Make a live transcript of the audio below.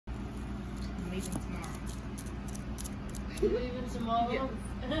leaving tomorrow. You leaving tomorrow?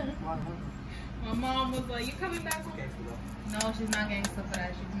 Yeah. My mom was like, "You coming back home?" No, she's not gangster for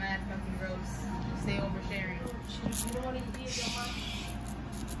that. She's mad fucking gross. She say oversharing. You don't want to eat your mom?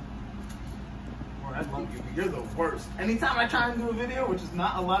 I love you, but you're the worst. Anytime I try and do a video, which is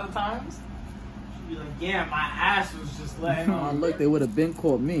not a lot of times, she'd be like, yeah, my ass was just letting on. Look, they would have been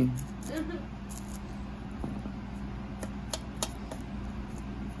caught me.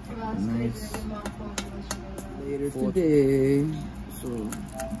 Nice. Later today. So,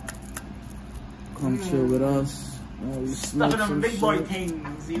 come chill with us. We Stuffing them big boy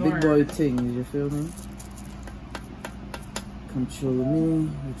things. Big boy things, you feel me? Come chill with me.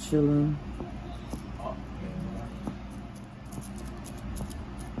 We're chilling.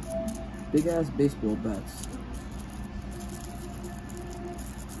 Big ass baseball bats.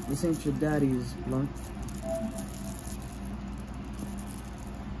 This ain't your daddy's, Blunt.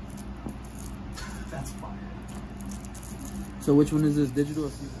 That's fire. So which one is this, digital or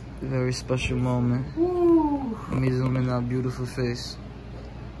CD? Very special moment. Ooh. Let me zoom in that beautiful face.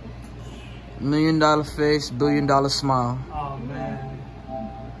 $1 million face, $1 billion smile. Oh man.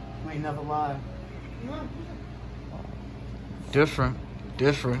 We ain't never lie. Different.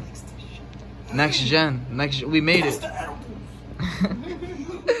 Different. Next gen. We made it.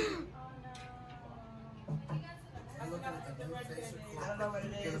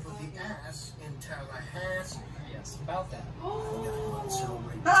 Yes, about that.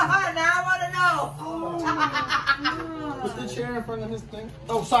 Now I want to know. Put the chair in front of his thing.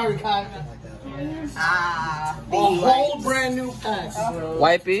 Oh, sorry, Kai. Ah, A whole brand new pack.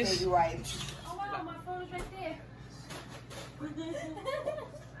 Wipies. Right. Oh wow, my phone is right there.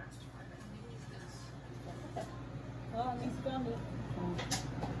 Oh, he's found it.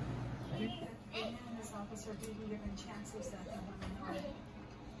 This officer gave me different chances that I want to know.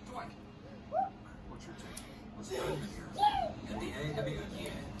 Dwight, what's your take? What's going on here? NDA,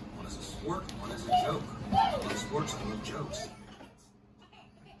 WNDA. One is a sport, one is a joke. I love sports, I love jokes.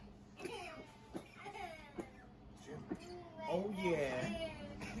 Oh yeah.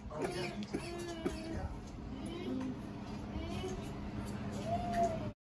 Oh yeah.